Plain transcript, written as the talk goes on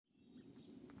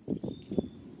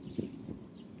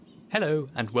Hello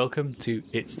and welcome to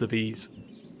It's the Bees,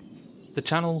 the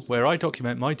channel where I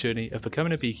document my journey of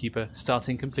becoming a beekeeper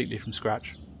starting completely from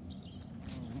scratch.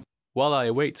 While I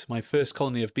await my first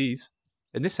colony of bees,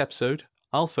 in this episode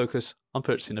I'll focus on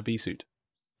purchasing a bee suit.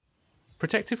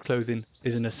 Protective clothing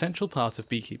is an essential part of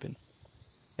beekeeping.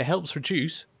 It helps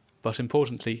reduce, but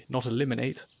importantly not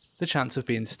eliminate, the chance of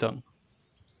being stung.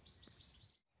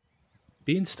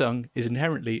 Being stung is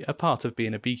inherently a part of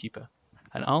being a beekeeper,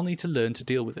 and I'll need to learn to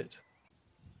deal with it.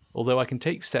 Although I can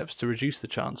take steps to reduce the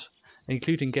chance,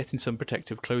 including getting some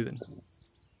protective clothing.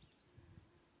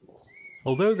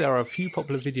 Although there are a few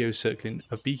popular videos circling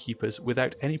of beekeepers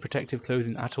without any protective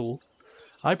clothing at all,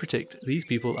 I predict these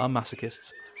people are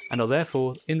masochists and are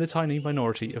therefore in the tiny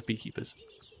minority of beekeepers.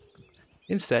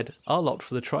 Instead, I'll opt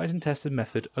for the tried and tested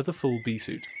method of the full bee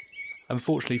suit,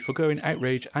 unfortunately foregoing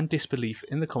outrage and disbelief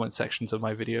in the comment sections of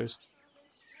my videos.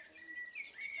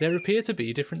 There appear to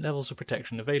be different levels of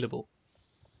protection available.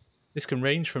 This can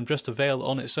range from just a veil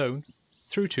on its own,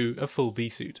 through to a full bee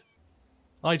suit.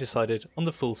 I decided on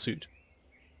the full suit.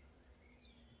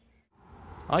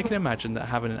 I can imagine that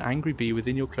having an angry bee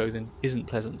within your clothing isn't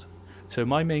pleasant, so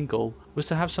my main goal was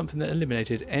to have something that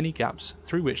eliminated any gaps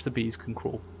through which the bees can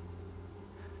crawl.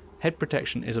 Head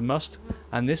protection is a must,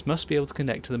 and this must be able to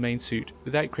connect to the main suit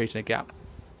without creating a gap.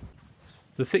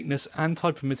 The thickness and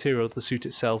type of material of the suit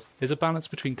itself is a balance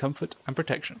between comfort and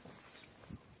protection.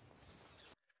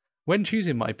 When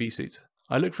choosing my bee suit,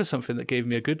 I looked for something that gave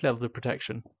me a good level of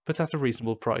protection, but at a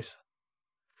reasonable price.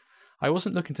 I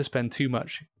wasn't looking to spend too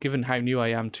much, given how new I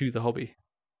am to the hobby.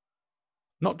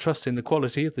 Not trusting the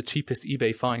quality of the cheapest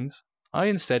eBay finds, I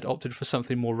instead opted for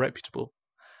something more reputable,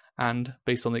 and,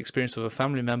 based on the experience of a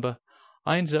family member,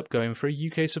 I ended up going for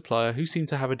a UK supplier who seemed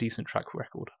to have a decent track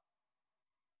record.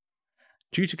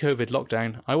 Due to COVID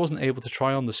lockdown, I wasn't able to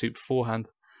try on the suit beforehand,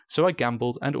 so I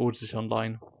gambled and ordered it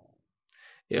online.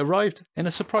 It arrived in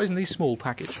a surprisingly small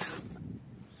package.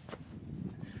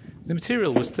 The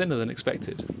material was thinner than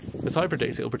expected, but I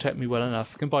predict it will protect me well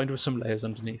enough combined with some layers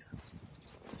underneath.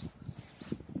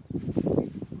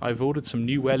 I've ordered some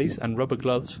new wellies and rubber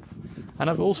gloves, and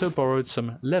I've also borrowed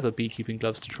some leather beekeeping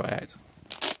gloves to try out.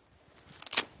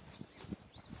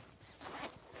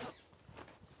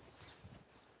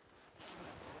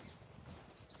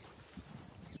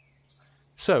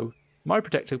 So, my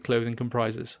protective clothing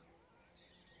comprises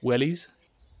wellies,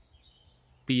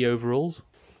 bee overalls,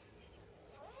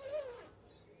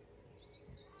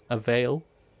 a veil,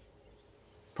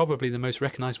 probably the most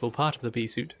recognisable part of the bee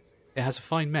suit. It has a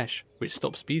fine mesh which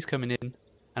stops bees coming in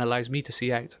and allows me to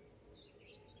see out,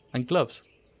 and gloves.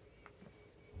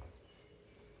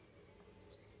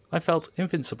 I felt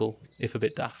invincible, if a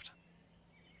bit daft.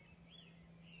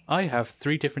 I have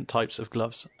 3 different types of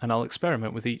gloves and I'll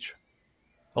experiment with each.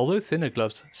 Although thinner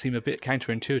gloves seem a bit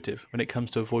counterintuitive when it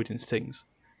comes to avoiding stings,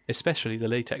 especially the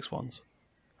latex ones,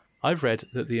 I've read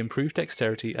that the improved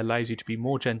dexterity allows you to be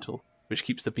more gentle, which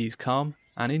keeps the bees calm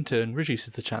and in turn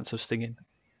reduces the chance of stinging.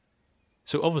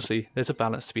 So obviously there's a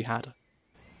balance to be had.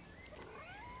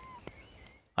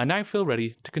 I now feel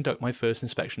ready to conduct my first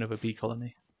inspection of a bee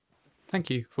colony. Thank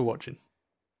you for watching.